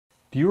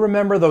Do you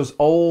remember those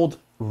old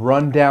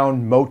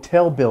rundown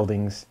motel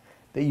buildings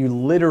that you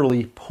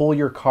literally pull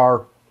your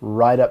car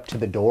right up to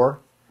the door?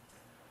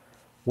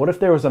 What if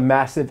there was a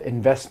massive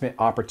investment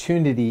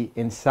opportunity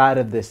inside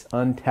of this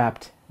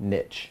untapped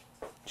niche?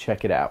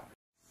 Check it out.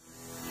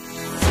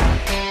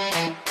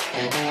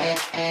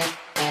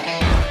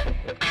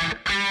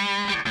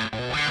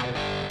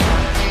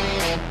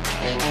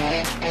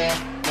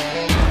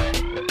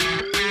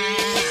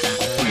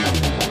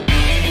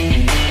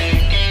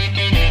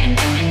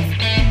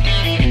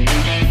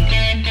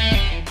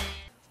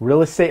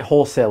 Real estate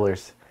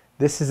wholesalers.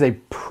 This is a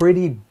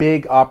pretty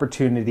big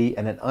opportunity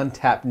and an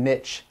untapped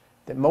niche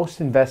that most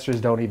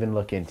investors don't even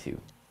look into.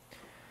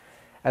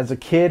 As a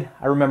kid,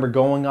 I remember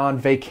going on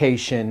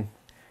vacation,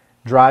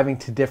 driving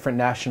to different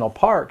national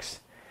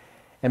parks,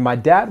 and my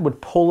dad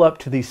would pull up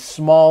to these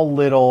small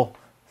little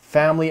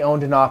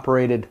family-owned and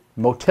operated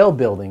motel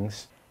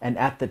buildings, and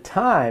at the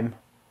time,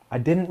 I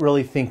didn't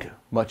really think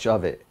much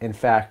of it. In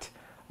fact,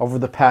 over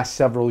the past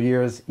several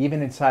years,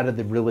 even inside of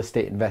the real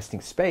estate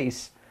investing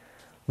space,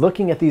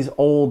 looking at these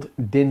old,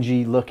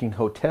 dingy-looking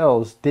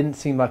hotels didn't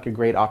seem like a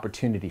great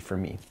opportunity for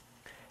me.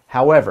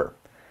 However,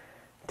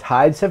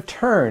 tides have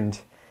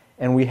turned,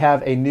 and we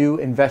have a new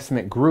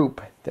investment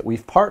group that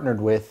we've partnered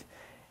with,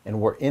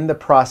 and we're in the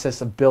process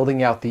of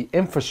building out the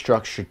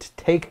infrastructure to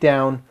take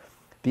down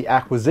the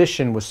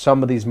acquisition with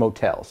some of these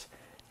motels.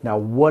 Now,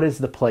 what is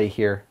the play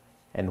here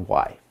and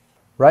why?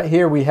 Right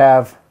here we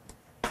have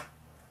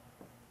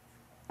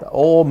the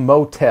old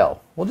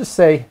motel. We'll just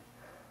say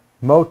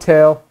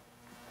Motel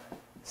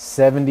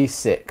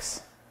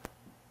 76.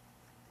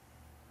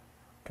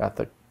 Got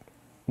the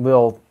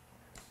little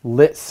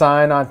lit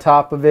sign on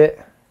top of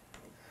it.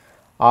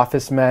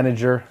 Office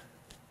manager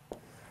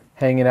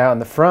hanging out in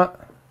the front,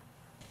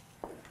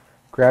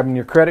 grabbing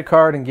your credit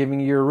card and giving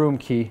you your room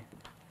key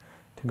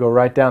to go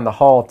right down the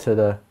hall to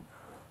the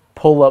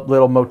pull-up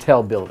little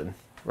motel building,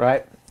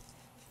 right?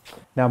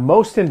 Now,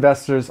 most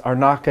investors are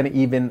not going to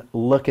even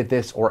look at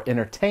this or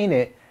entertain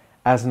it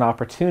as an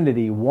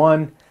opportunity.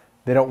 One,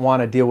 they don't want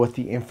to deal with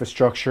the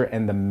infrastructure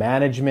and the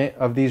management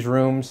of these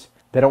rooms.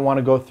 They don't want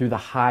to go through the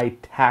high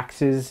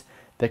taxes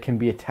that can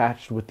be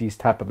attached with these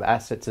type of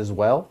assets as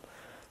well.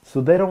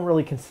 So they don't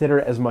really consider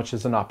it as much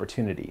as an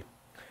opportunity.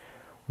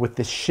 With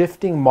the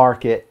shifting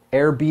market,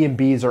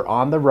 Airbnbs are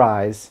on the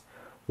rise,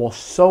 while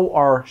so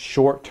are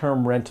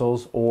short-term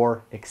rentals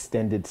or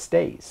extended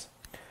stays.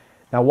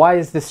 Now, why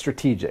is this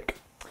strategic?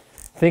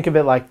 Think of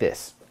it like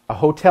this. A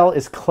hotel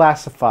is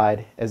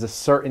classified as a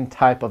certain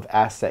type of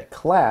asset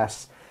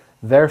class.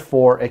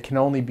 Therefore, it can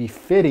only be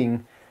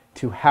fitting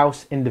to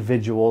house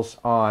individuals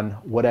on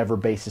whatever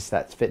basis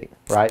that's fitting,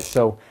 right?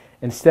 So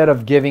instead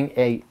of giving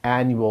an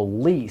annual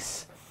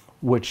lease,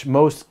 which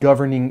most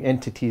governing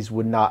entities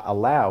would not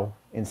allow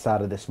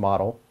inside of this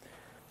model,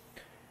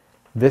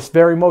 this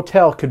very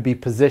motel could be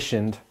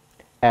positioned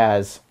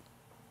as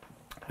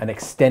an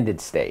extended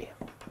stay.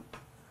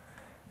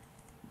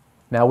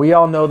 Now, we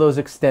all know those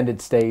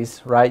extended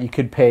stays, right? You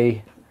could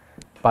pay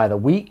by the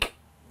week,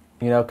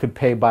 could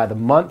pay by the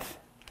month.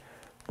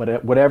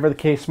 But whatever the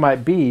case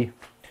might be,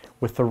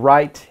 with the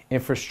right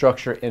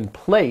infrastructure in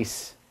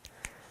place,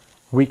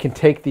 we can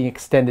take the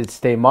extended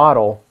stay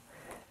model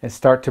and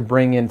start to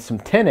bring in some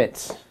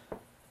tenants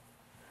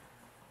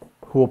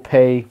who will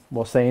pay,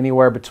 we'll say,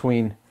 anywhere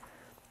between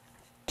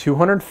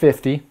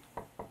 $250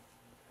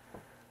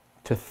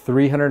 to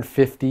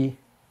 $350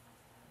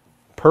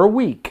 per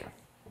week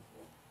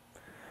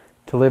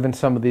to live in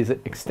some of these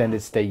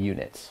extended stay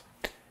units.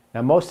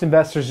 Now, most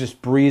investors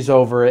just breeze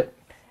over it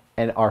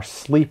and are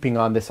sleeping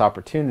on this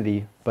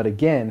opportunity. But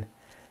again,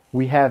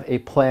 we have a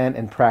plan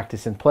and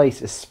practice in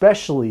place,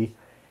 especially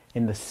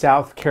in the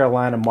South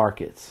Carolina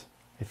markets.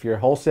 If you're a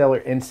wholesaler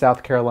in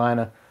South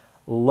Carolina,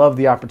 love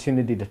the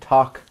opportunity to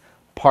talk,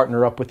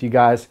 partner up with you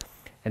guys,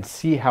 and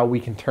see how we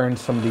can turn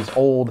some of these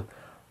old,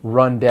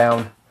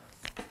 rundown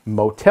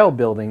motel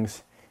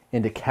buildings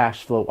into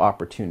cash flow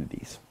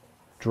opportunities.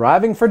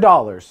 Driving for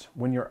dollars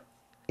when you're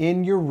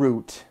in your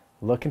route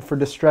looking for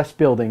distressed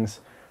buildings,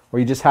 or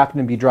you just happen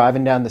to be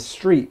driving down the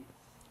street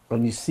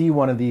and you see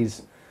one of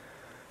these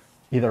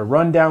either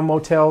rundown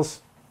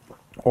motels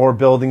or a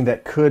building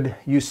that could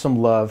use some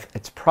love,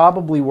 it's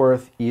probably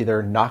worth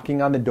either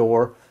knocking on the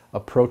door,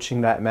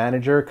 approaching that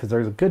manager, because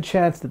there's a good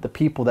chance that the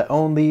people that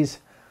own these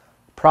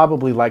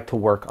probably like to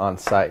work on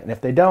site. And if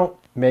they don't,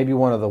 maybe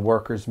one of the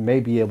workers may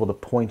be able to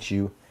point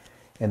you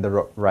in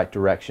the right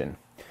direction.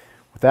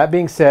 With that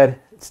being said,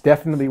 it's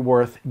definitely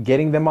worth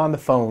getting them on the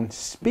phone,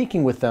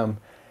 speaking with them,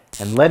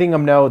 and letting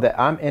them know that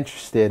I'm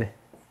interested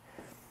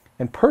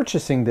in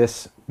purchasing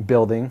this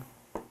building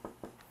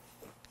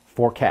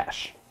for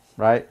cash,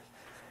 right?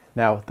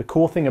 Now, the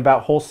cool thing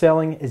about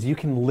wholesaling is you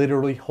can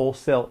literally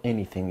wholesale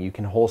anything. You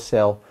can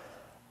wholesale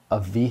a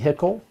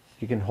vehicle,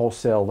 you can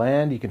wholesale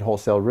land, you can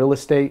wholesale real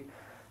estate,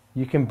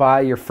 you can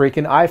buy your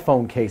freaking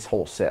iPhone case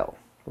wholesale,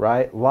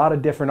 right? A lot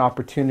of different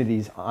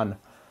opportunities on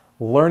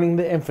learning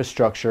the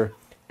infrastructure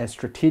and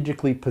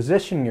strategically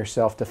positioning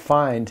yourself to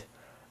find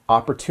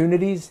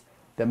opportunities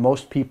that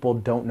most people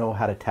don't know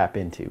how to tap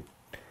into.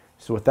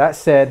 So with that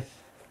said,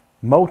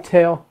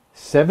 Motel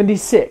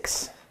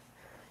 76,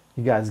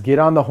 you guys get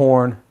on the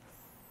horn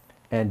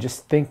and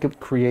just think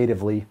of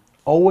creatively.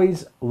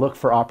 Always look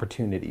for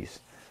opportunities.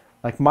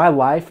 Like my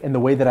life and the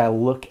way that I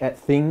look at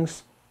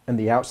things in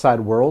the outside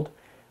world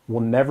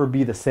will never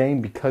be the same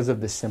because of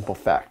this simple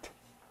fact.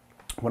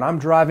 When I'm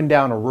driving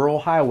down a rural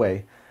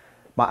highway,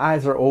 my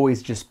eyes are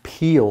always just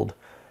peeled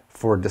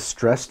for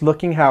distressed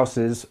looking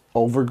houses,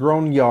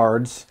 overgrown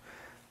yards,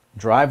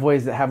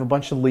 driveways that have a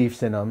bunch of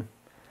leaves in them,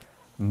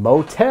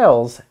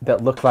 motels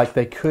that look like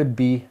they could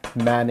be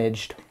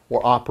managed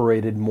or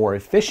operated more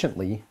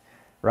efficiently,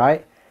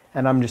 right?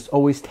 And I'm just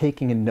always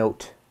taking a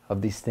note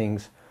of these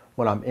things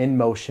when I'm in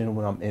motion,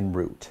 when I'm en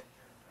route.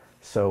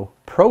 So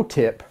pro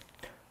tip,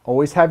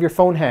 always have your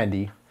phone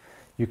handy.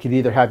 You could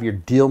either have your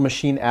Deal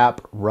Machine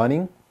app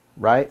running,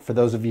 right? For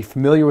those of you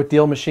familiar with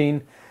Deal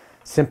Machine,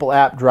 simple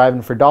app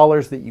driving for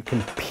dollars that you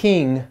can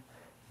ping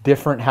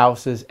different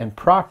houses and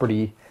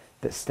property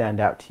that stand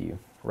out to you,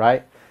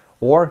 right?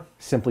 Or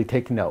simply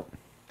take a note.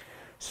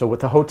 So with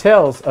the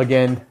hotels,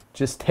 again,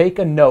 just take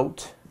a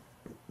note,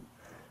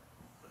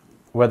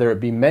 whether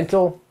it be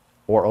mental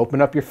or open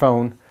up your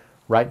phone,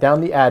 write down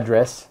the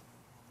address,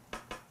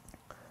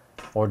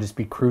 or just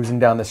be cruising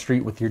down the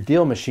street with your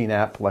Deal Machine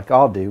app like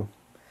I'll do,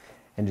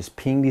 and just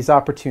ping these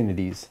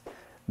opportunities,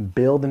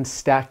 build and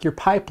stack your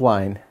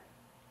pipeline,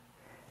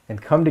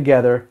 and come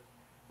together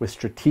with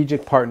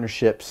strategic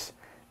partnerships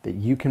that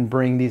you can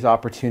bring these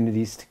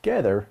opportunities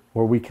together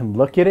where we can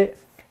look at it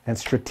and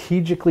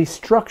strategically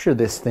structure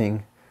this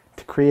thing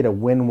to create a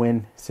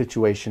win-win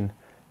situation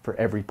for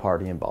every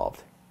party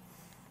involved.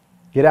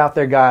 Get out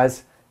there,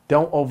 guys.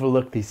 Don't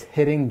overlook these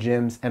hidden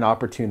gems and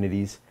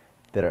opportunities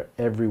that are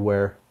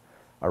everywhere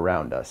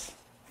around us.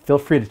 Feel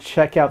free to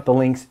check out the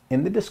links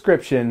in the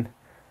description.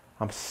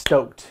 I'm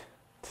stoked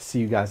to see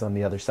you guys on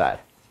the other side.